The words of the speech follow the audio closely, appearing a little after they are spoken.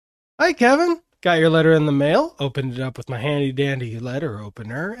Hi, Kevin. Got your letter in the mail, opened it up with my handy dandy letter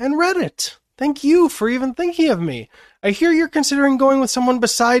opener, and read it. Thank you for even thinking of me. I hear you're considering going with someone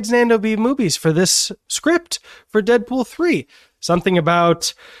besides Nando V Movies for this script for Deadpool 3. Something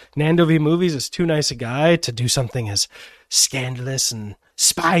about Nando V Movies is too nice a guy to do something as scandalous and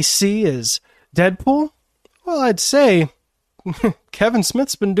spicy as Deadpool? Well, I'd say Kevin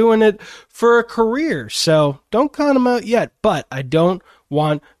Smith's been doing it for a career, so don't count him out yet. But I don't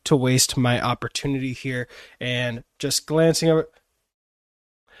want to waste my opportunity here. And just glancing over...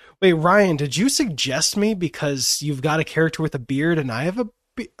 Wait, Ryan, did you suggest me because you've got a character with a beard and I have a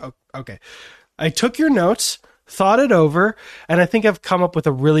oh, okay. I took your notes, thought it over, and I think I've come up with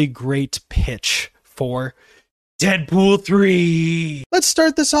a really great pitch for Deadpool 3. Let's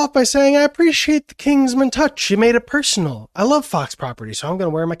start this off by saying I appreciate the Kingsman touch. You made it personal. I love Fox property, so I'm going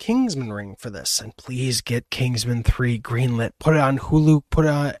to wear my Kingsman ring for this. And please get Kingsman 3 greenlit. Put it on Hulu, put it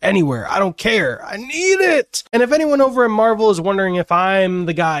on anywhere. I don't care. I need it. And if anyone over at Marvel is wondering if I'm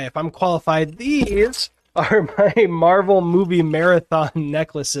the guy, if I'm qualified, these are my Marvel movie marathon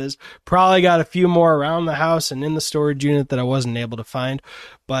necklaces. Probably got a few more around the house and in the storage unit that I wasn't able to find.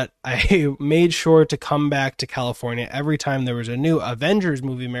 But I made sure to come back to California every time there was a new Avengers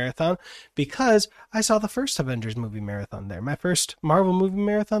movie marathon because I saw the first Avengers movie marathon there. My first Marvel movie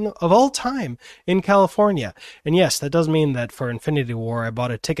marathon of all time in California. And yes, that does mean that for Infinity War, I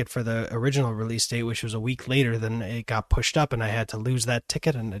bought a ticket for the original release date, which was a week later than it got pushed up, and I had to lose that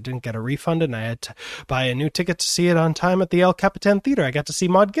ticket and I didn't get a refund, and I had to buy a new ticket to see it on time at the El Capitan Theater. I got to see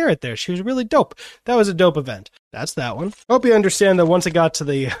Maude Garrett there. She was really dope. That was a dope event. That's that one. I hope you understand that once it got to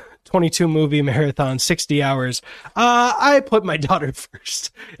the 22 movie marathon, 60 hours, I put my daughter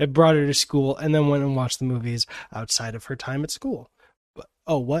first and brought her to school and then went and watched the movies outside of her time at school. But,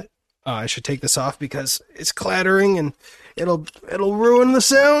 oh, what? I should take this off because it's clattering and it'll ruin the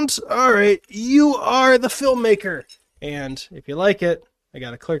sound. All right, you are the filmmaker. And if you like it, I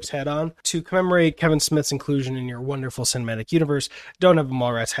got a Clerks hat on. To commemorate Kevin Smith's inclusion in your wonderful cinematic universe, don't have a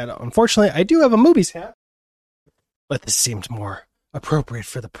Mallrats hat on. Unfortunately, I do have a Movies hat, but this seemed more appropriate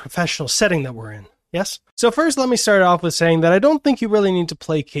for the professional setting that we're in. Yes? So first, let me start off with saying that I don't think you really need to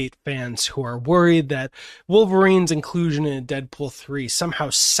placate fans who are worried that Wolverine's inclusion in Deadpool 3 somehow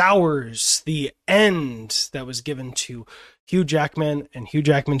sours the end that was given to Hugh Jackman and Hugh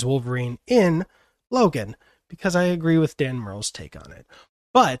Jackman's Wolverine in Logan, because I agree with Dan Murrell's take on it.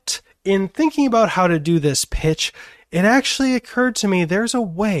 But in thinking about how to do this pitch, it actually occurred to me there's a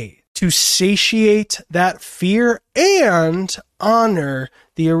way to satiate that fear and honor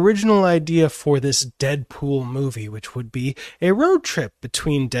the original idea for this Deadpool movie, which would be a road trip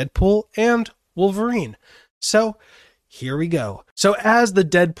between Deadpool and Wolverine. So here we go. So as the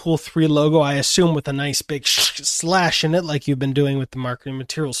Deadpool 3 logo, I assume with a nice big slash in it, like you've been doing with the marketing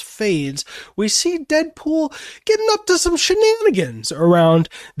materials, fades, we see Deadpool getting up to some shenanigans around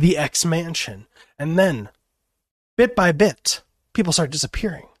the X-Mansion. And then, bit by bit, people start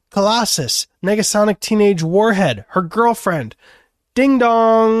disappearing. Colossus, Negasonic Teenage Warhead, her girlfriend. Ding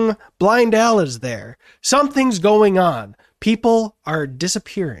dong, Blind Al is there. Something's going on. People are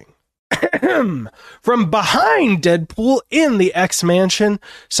disappearing. From behind Deadpool in the X-Mansion,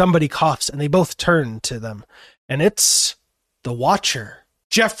 somebody coughs and they both turn to them. And it's the Watcher.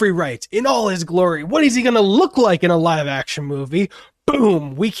 Jeffrey Wright in all his glory. What is he going to look like in a live action movie?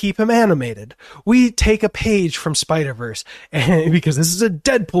 Boom, we keep him animated. We take a page from Spider-Verse, and because this is a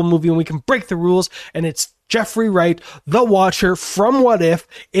Deadpool movie and we can break the rules, and it's Jeffrey Wright, the Watcher from What If,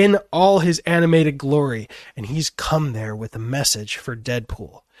 in all his animated glory. And he's come there with a message for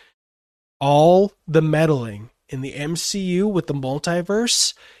Deadpool. All the meddling in the MCU with the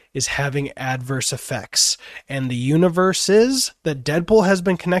multiverse is having adverse effects, and the universes that Deadpool has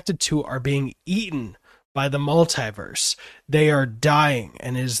been connected to are being eaten by the multiverse. They are dying,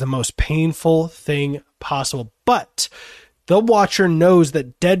 and it is the most painful thing possible. But the Watcher knows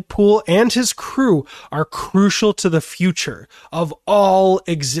that Deadpool and his crew are crucial to the future of all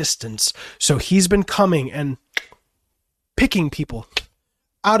existence. So he's been coming and picking people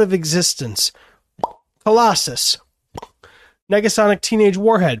out of existence. Colossus, Negasonic Teenage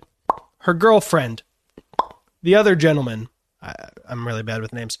Warhead, her girlfriend, the other gentleman. I'm really bad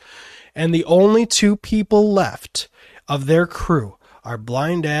with names. And the only two people left of their crew are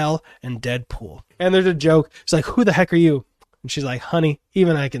Blind Al and Deadpool. And there's a joke. It's like, who the heck are you? And she's like, honey,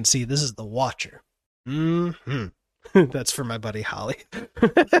 even I can see this is the Watcher. Mm-hmm. That's for my buddy Holly.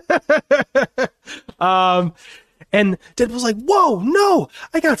 And Deadpool's like, whoa, no,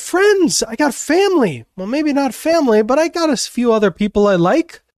 I got friends. I got family. Well, maybe not family, but I got a few other people I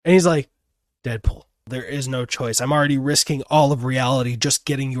like. And he's like, Deadpool, There is no choice. I'm already risking all of reality just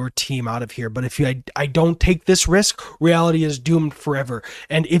getting your team out of here. But if I don't take this risk, reality is doomed forever.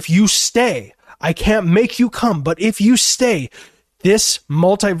 And if you stay, I can't make you come, but if you stay, this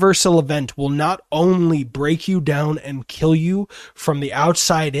multiversal event will not only break you down and kill you from the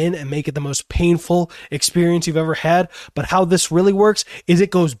outside in and make it the most painful experience you've ever had, but how this really works is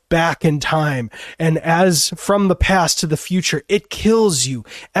it goes back in time. And as from the past to the future, it kills you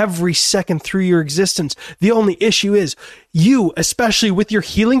every second through your existence. The only issue is you, especially with your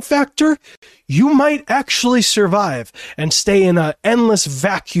healing factor, you might actually survive and stay in an endless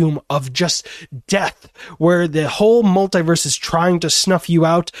vacuum of just death where the whole multiverse is trying to snuff you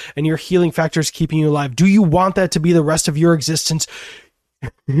out and your healing factor is keeping you alive. Do you want that to be the rest of your existence?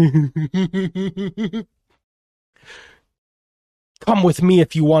 Come with me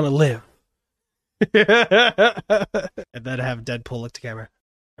if you want to live. And then have Deadpool look to camera.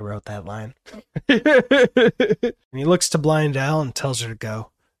 I wrote that line. And he looks to Blind Al and tells her to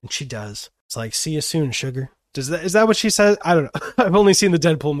go. And she does. It's like, see you soon, sugar. Is that what she says? I don't know. I've only seen the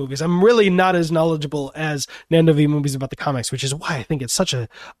Deadpool movies. I'm really not as knowledgeable as Nando V movies about the comics, which is why I think it's such an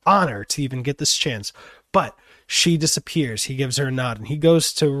honor to even get this chance. But she disappears. He gives her a nod, and he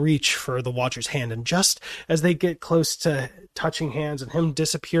goes to reach for the Watcher's hand. And just as they get close to touching hands and him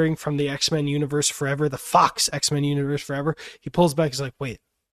disappearing from the X-Men universe forever, the Fox X-Men universe forever, he pulls back. He's like, wait.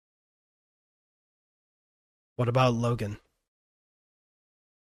 What about Logan?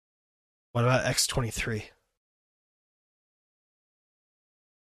 What about X-23?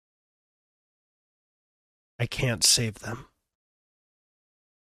 I can't save them.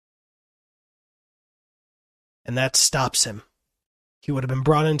 And that stops him. He would have been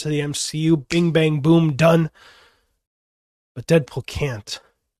brought into the MCU, bing, bang, boom, done. But Deadpool can't.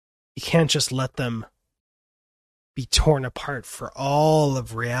 He can't just let them be torn apart for all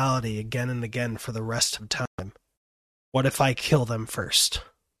of reality again and again for the rest of time. What if I kill them first?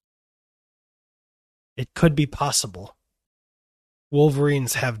 It could be possible.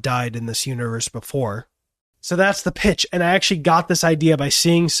 Wolverines have died in this universe before. So that's the pitch. And I actually got this idea by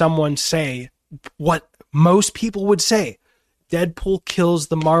seeing someone say what most people would say. Deadpool kills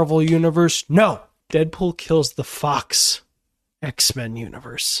the Marvel universe. No, Deadpool kills the Fox X-Men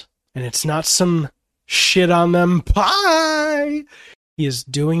universe. And it's not some shit on them pie. He is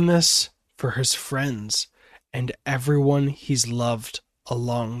doing this for his friends and everyone he's loved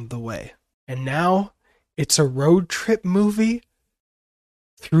along the way. And now it's a road trip movie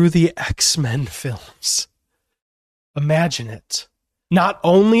through the X-Men films. Imagine it. Not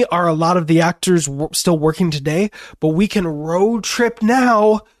only are a lot of the actors still working today, but we can road trip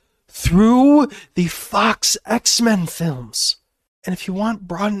now through the Fox X-Men films. And if you want,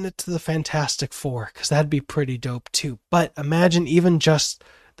 broaden it to the Fantastic Four, because that'd be pretty dope too. But imagine even just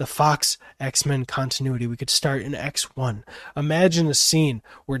the Fox X-Men continuity. We could start in X1. Imagine a scene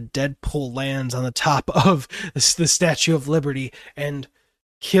where Deadpool lands on the top of the Statue of Liberty and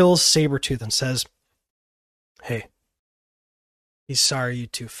kills Sabretooth and says, hey, he's sorry you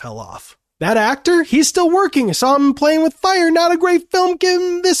two fell off. That actor, he's still working. I saw him playing with fire. Not a great film. Give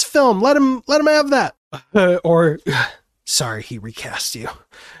him this film. Let him have that. Or sorry, he recast you.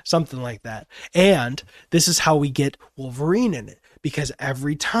 Something like that. And this is how we get Wolverine in it. Because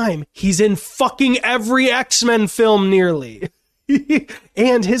every time he's in fucking every X-Men film nearly.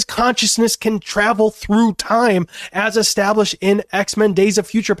 And his consciousness can travel through time as established in X-Men Days of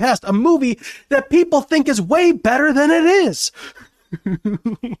Future Past, a movie that people think is way better than it is. I'm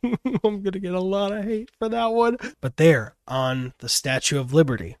going to get a lot of hate for that one. But there, on the Statue of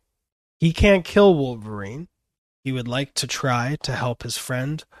Liberty, he can't kill Wolverine. He would like to try to help his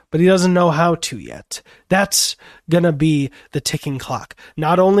friend, but he doesn't know how to yet. That's going to be the ticking clock.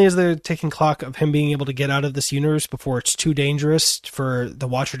 Not only is there a ticking clock of him being able to get out of this universe before it's too dangerous for the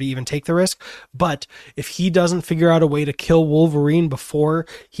Watcher to even take the risk, but if he doesn't figure out a way to kill Wolverine before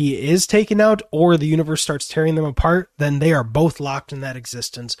he is taken out or the universe starts tearing them apart, then they are both locked in that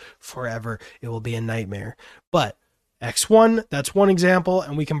existence forever. It will be a nightmare. But X1, that's one example,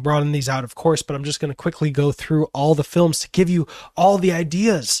 and we can broaden these out, of course, but I'm just going to quickly go through all the films to give you all the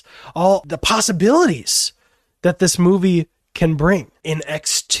ideas, all the possibilities that this movie can bring. In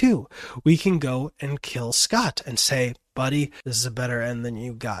X2, we can go and kill Scott and say, buddy, this is a better end than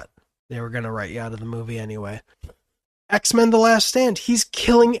you got. They were going to write you out of the movie anyway. X-Men The Last Stand, he's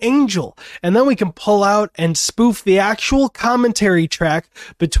killing Angel. And then we can pull out and spoof the actual commentary track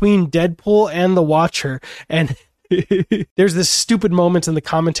between Deadpool and the Watcher and There's this stupid moment in the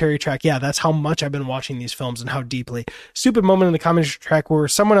commentary track. Yeah, that's how much I've been watching these films and how deeply. Stupid moment in the commentary track where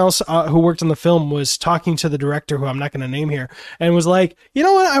someone else who worked on the film was talking to the director, who I'm not going to name here, and was like, you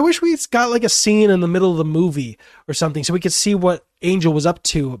know what? I wish we got like a scene in the middle of the movie or something so we could see what Angel was up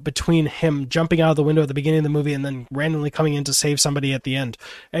to between him jumping out of the window at the beginning of the movie and then randomly coming in to save somebody at the end.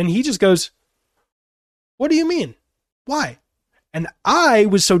 And he just goes, what do you mean? Why? And I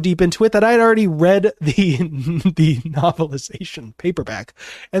was so deep into it that I had already read the novelization paperback.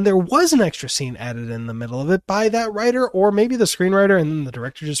 And there was an extra scene added in the middle of it by that writer, or maybe the screenwriter, and then the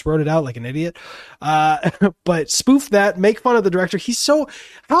director just wrote it out like an idiot. But spoof that, make fun of the director.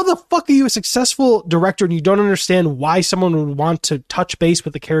 How the fuck are you a successful director and you don't understand why someone would want to touch base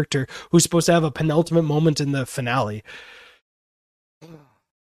with the character who's supposed to have a penultimate moment in the finale?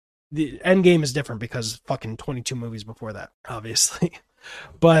 The Endgame is different because fucking 22 movies before that, obviously.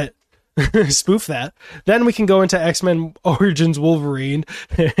 But spoof that. Then we can go into X-Men Origins Wolverine.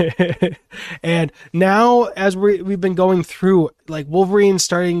 And now, as we've been going through, like, Wolverine's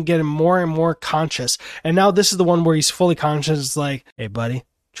starting getting more and more conscious. And now this is the one where he's fully conscious. It's like, hey, buddy,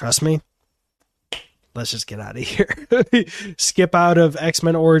 trust me. Let's just get out of here. Skip out of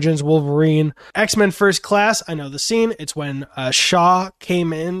X-Men Origins Wolverine. X-Men First Class, I know the scene. It's when Shaw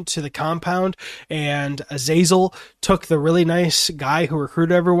came into the compound and Azazel took the really nice guy who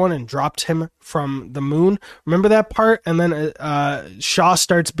recruited everyone and dropped him from the moon. Remember that part? And then Shaw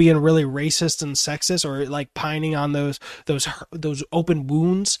starts being really racist and sexist, or like pining on those open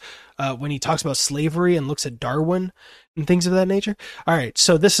wounds when he talks about slavery and looks at Darwin and things of that nature. All right,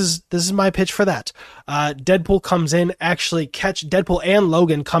 so this is my pitch for that. Deadpool comes in, actually Deadpool and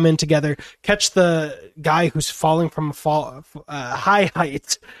Logan come in together, catch the guy who's falling from a high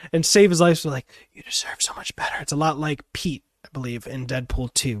height and save his life. So like, you deserve so much better. It's a lot like Pete, I believe, in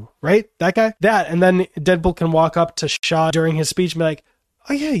Deadpool 2, right? That guy? That, and then Deadpool can walk up to Shaw during his speech and be like,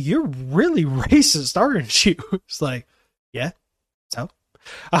 oh yeah, you're really racist, aren't you? It's like, yeah, so?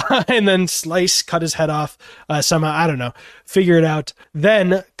 And then cut his head off somehow. I don't know. Figure it out.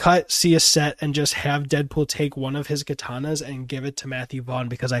 Then see a set and just have Deadpool take one of his katanas and give it to Matthew Vaughn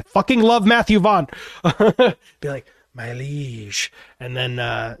because I fucking love Matthew Vaughn. Be like, my liege. And then,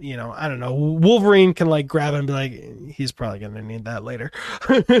 I don't know. Wolverine can like grab it and be like, he's probably going to need that later.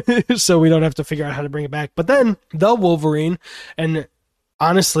 So we don't have to figure out how to bring it back. But then the Wolverine, and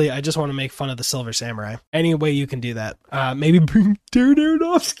honestly, I just want to make fun of the Silver Samurai. Any way you can do that. Maybe bring Darren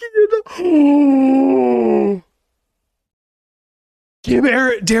Aronofsky in. Give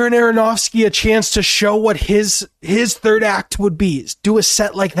Darren Aronofsky a chance to show what his third act would be. Do a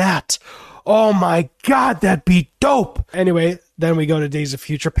set like that. Oh my God, that'd be dope. Anyway, then we go to Days of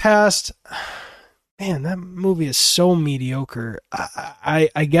Future Past. Man, that movie is so mediocre.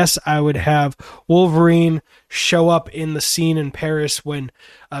 I guess I would have Wolverine show up in the scene in Paris when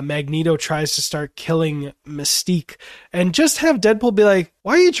Magneto tries to start killing Mystique, and just have Deadpool be like,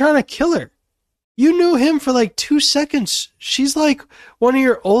 why are you trying to kill her? You knew him for like 2 seconds. She's like one of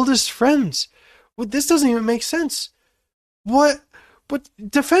your oldest friends. Well, this doesn't even make sense. What?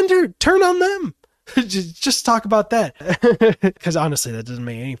 Defender, turn on them. Just talk about that. Because honestly, that doesn't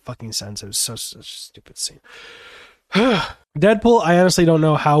make any fucking sense. It was such a stupid scene. Deadpool, I honestly don't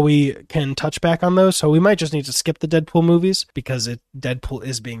know how we can touch back on those, so we might just need to skip the Deadpool movies because Deadpool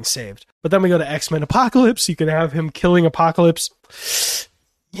is being saved. But then we go to X-Men Apocalypse. You can have him killing Apocalypse.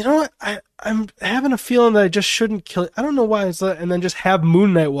 You know what? I'm having a feeling that I just shouldn't kill it. I don't know why. And then just have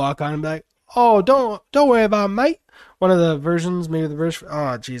Moon Knight walk on and be like, oh, don't worry about it, mate. One of the versions, maybe the version.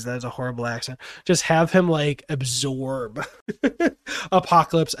 Oh, geez, that is a horrible accent. Just have him like absorb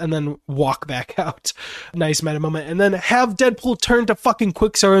Apocalypse and then walk back out. Nice meta moment. And then have Deadpool turn to fucking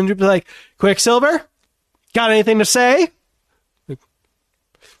Quicksilver and be like, Quicksilver, got anything to say?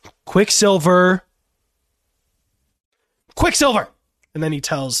 Quicksilver. And then he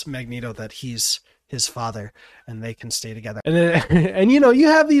tells Magneto that he's his father and they can stay together. And then, and you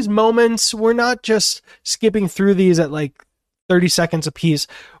have these moments. We're not just skipping through these at like 30 seconds a piece.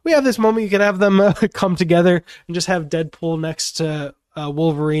 We have this moment. You can have them come together and just have Deadpool next to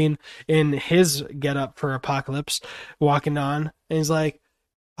Wolverine in his getup for Apocalypse walking on. And he's like,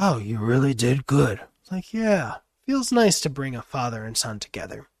 oh, you really did good. It's like, yeah, feels nice to bring a father and son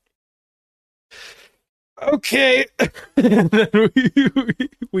together. Okay. And then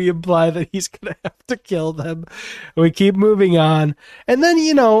we imply that he's going to have to kill them. We keep moving on. And then,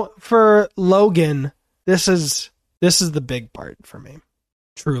 for Logan, this is the big part for me.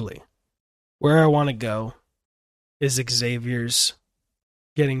 Truly. Where I want to go is Xavier's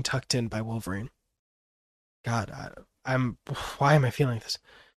getting tucked in by Wolverine. God, why am I feeling this?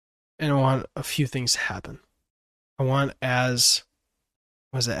 And I want a few things to happen. I want as,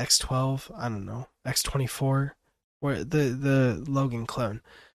 was it X12? I don't know. X24? Where the Logan clone.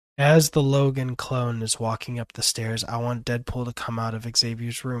 As the Logan clone is walking up the stairs, I want Deadpool to come out of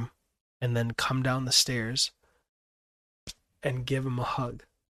Xavier's room and then come down the stairs and give him a hug.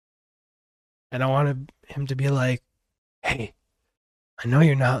 And I want him to be like, hey, I know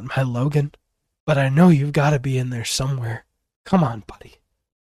you're not my Logan, but I know you've got to be in there somewhere. Come on, buddy.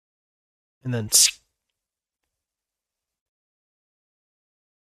 And then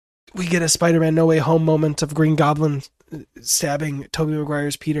we get a Spider-Man No Way Home moment of Green Goblin stabbing Tobey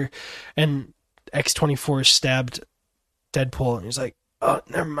Maguire's Peter, and X-24 stabbed Deadpool, and he's like, oh,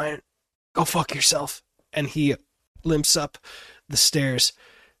 never mind. Go fuck yourself. And he limps up the stairs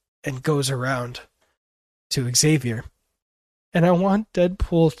and goes around to Xavier. And I want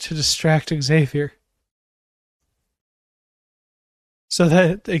Deadpool to distract Xavier so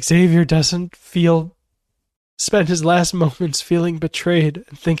that Xavier doesn't spend his last moments feeling betrayed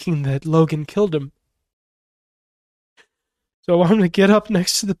and thinking that Logan killed him. So I want him to get up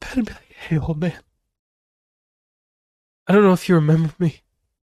next to the bed and be like, hey, old man, I don't know if you remember me,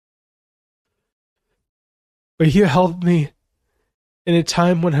 but you helped me in a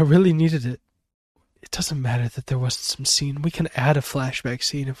time when I really needed it. It doesn't matter that there wasn't some scene. We can add a flashback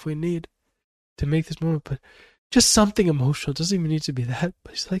scene if we need to make this moment, but just something emotional. It doesn't even need to be that.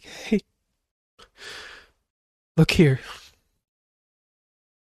 But he's like, hey, look here.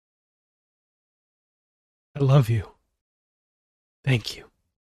 I love you. Thank you.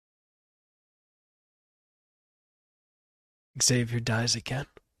 Xavier dies again.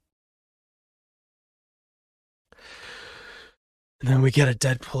 And then we get a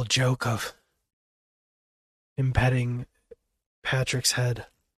Deadpool joke of him petting Patrick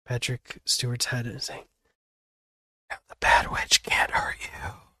Stewart's head, and saying, the bad witch can't hurt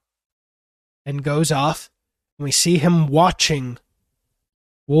you. And goes off, and we see him watching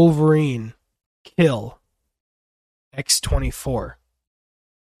Wolverine kill X-24.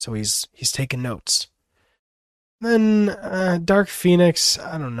 So he's taking notes. Then Dark Phoenix,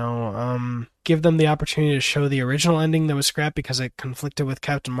 I don't know, give them the opportunity to show the original ending that was scrapped because it conflicted with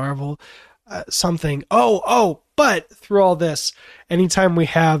Captain Marvel. Something. But through all this, anytime we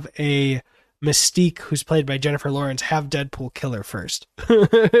have a Mystique who's played by Jennifer Lawrence, have Deadpool kill her first.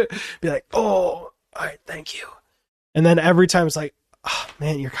 Be like, oh, all right, thank you. And then every time it's like, oh,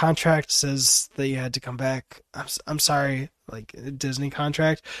 man, your contract says that you had to come back. I'm sorry, like a Disney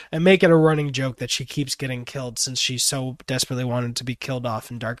contract, and make it a running joke that she keeps getting killed since she so desperately wanted to be killed off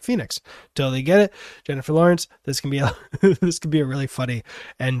in Dark Phoenix. Totally get it, Jennifer Lawrence. This can be a really funny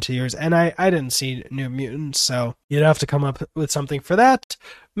end to yours. And I didn't see New Mutants, so you'd have to come up with something for that.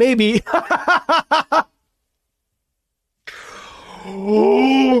 Maybe.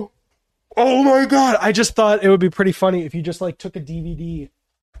 Oh my god, I just thought it would be pretty funny if you just like took a DVD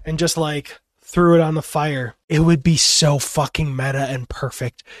and just like threw it on the fire. It would be so fucking meta and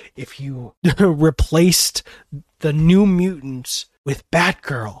perfect if you replaced the New Mutants with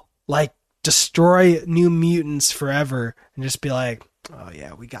Batgirl. Like, destroy New Mutants forever and just be like, oh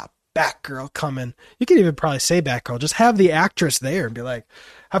yeah, we got Batgirl coming. You could even probably say Batgirl. Just have the actress there and be like,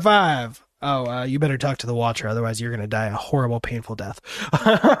 high five. Oh, you better talk to the Watcher, otherwise you're going to die a horrible, painful death.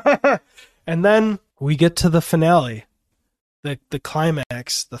 And then we get to the finale, the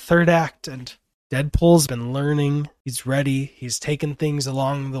climax, the third act, and Deadpool's been learning. He's ready. He's taken things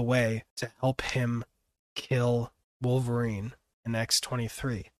along the way to help him kill Wolverine in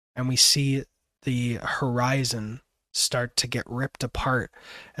X-23. And we see the horizon start to get ripped apart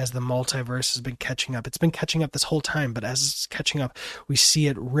as the multiverse has been catching up. It's been catching up this whole time, but as it's catching up, we see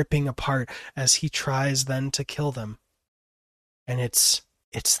it ripping apart as he tries then to kill them. And it's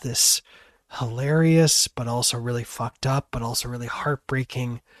this hilarious, but also really fucked up, but also really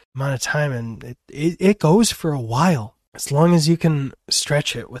heartbreaking amount of time, and it goes for a while. As long as you can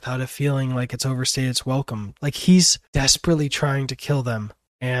stretch it without it feeling like it's overstayed its welcome. Like, he's desperately trying to kill them,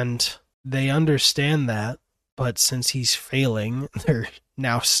 and they understand that, but since he's failing, they're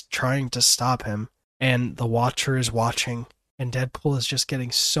now trying to stop him, and the Watcher is watching, and Deadpool is just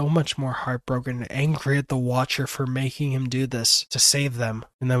getting so much more heartbroken and angry at the Watcher for making him do this to save them.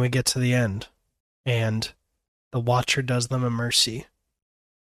 And then we get to the end, and the Watcher does them a mercy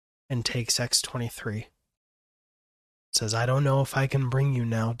and takes X-23. Says, I don't know if I can bring you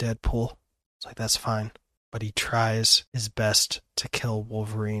now, Deadpool. It's like, that's fine. But he tries his best to kill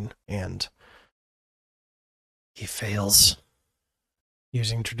Wolverine, and he fails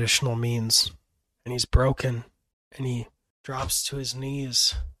using traditional means. And he's broken, and he drops to his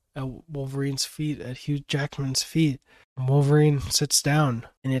knees at Wolverine's feet, at Hugh Jackman's feet. And Wolverine sits down,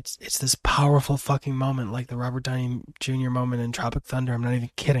 and it's this powerful fucking moment, like the Robert Downey Jr. moment in Tropic Thunder. I'm not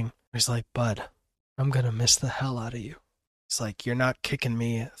even kidding. He's like, bud, I'm gonna miss the hell out of you. It's like, you're not kicking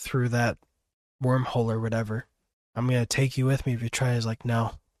me through that wormhole or whatever. I'm gonna take you with me if you try. He's like,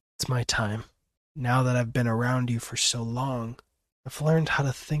 no, it's my time. Now that I've been around you for so long, I've learned how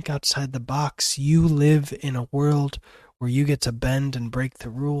to think outside the box. You live in a world where you get to bend and break the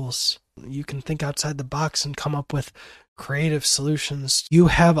rules. You can think outside the box and come up with creative solutions. You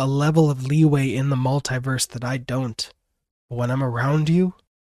have a level of leeway in the multiverse that I don't. But when I'm around you,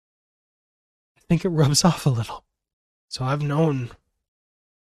 I think it rubs off a little. So I've known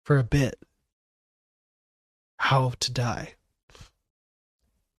for a bit how to die.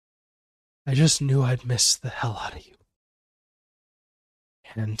 I just knew I'd miss the hell out of you.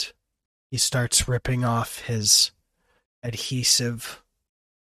 And he starts ripping off his adhesive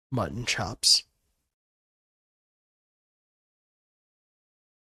mutton chops.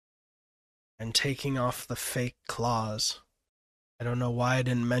 And taking off the fake claws. I don't know why I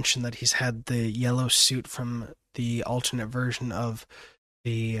didn't mention that he's had the yellow suit from the alternate version of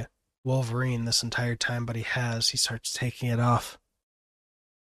the Wolverine this entire time, but he starts taking it off.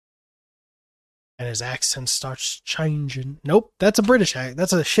 And his accent starts changing. Nope, that's a British accent.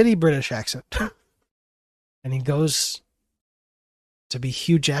 That's a shitty British accent. And he goes to be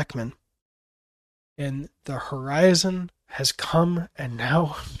Hugh Jackman. And the horizon has come, and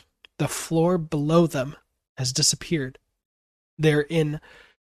now the floor below them has disappeared. They're in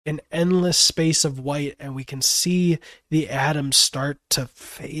an endless space of white, and we can see the atoms start to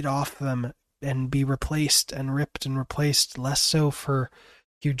fade off them and be replaced and ripped and replaced, less so for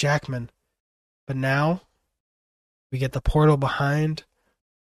Hugh Jackman. But now we get the portal behind,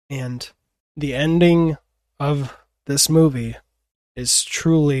 and the ending of this movie is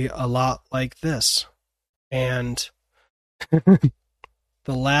truly a lot like this. And the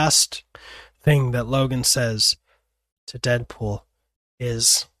last thing that Logan says to Deadpool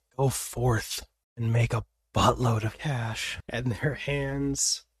is, go forth and make a buttload of cash. And their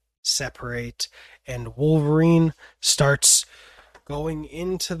hands separate, and Wolverine starts going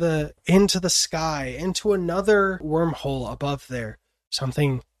into the sky, into another wormhole above there.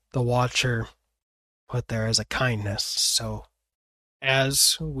 Something the Watcher put there as a kindness. So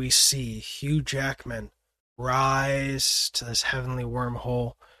as we see Hugh Jackman rise to this heavenly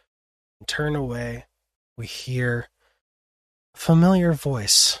wormhole and turn away, we hear a familiar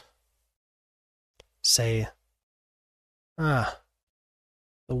voice say, the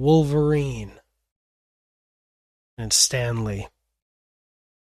Wolverine. And Stan Lee.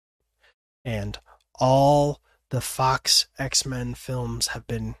 And all the Fox X-Men films have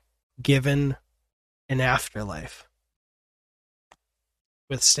been given an afterlife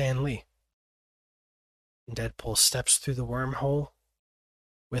with Stan Lee. And Deadpool steps through the wormhole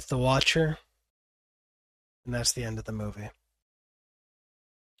with the Watcher, and that's the end of the movie.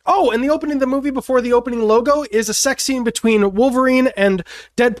 Oh, and the opening of the movie, before the opening logo, is a sex scene between Wolverine and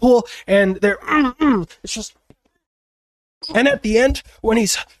Deadpool, and they're it's just, and at the end, when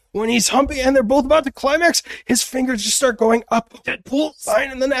he's humping and they're both about to climax, his fingers just start going up Deadpool's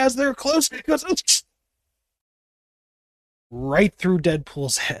spine, and then as they're close, he goes right through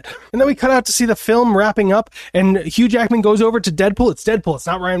Deadpool's head. And then we cut out to see the film wrapping up, and Hugh Jackman goes over to Deadpool. It's Deadpool. It's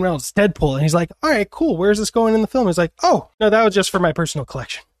not Ryan Reynolds. It's Deadpool. And he's like, all right, cool. Where's this going in the film? He's like, oh, no, that was just for my personal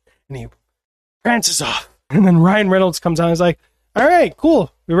collection. And he prances off. And then Ryan Reynolds comes on and is like, all right,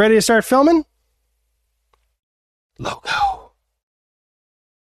 cool. We ready to start filming? Logo.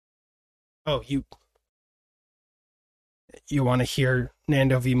 Oh, you want to hear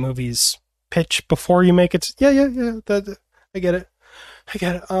Nando V Movies pitch before you make it? Yeah. I get it.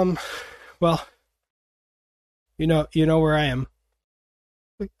 Well, you know where I am.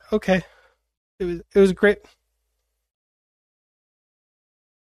 Okay. It was great.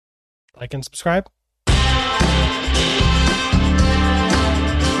 Like and subscribe.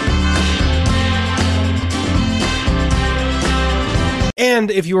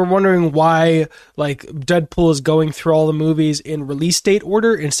 And if you were wondering why, like, Deadpool is going through all the movies in release date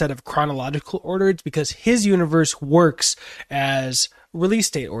order instead of chronological order, it's because his universe works as release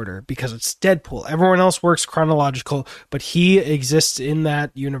date order because it's Deadpool. Everyone else works chronological, but he exists in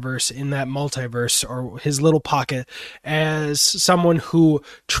that universe, in that multiverse, or his little pocket, as someone who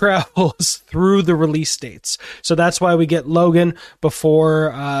travels through the release dates. So that's why we get Logan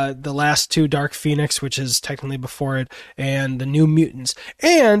before the last two, Dark Phoenix, which is technically before it, and the New Mutants.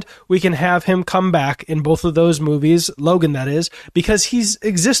 And we can have him come back in both of those movies, Logan that is, because he's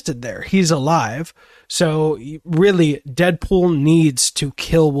existed there. He's alive. So really, Deadpool needs to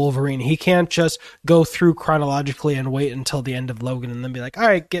kill Wolverine. He can't just go through chronologically and wait until the end of Logan and then be like, all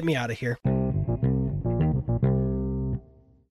right, get me out of here.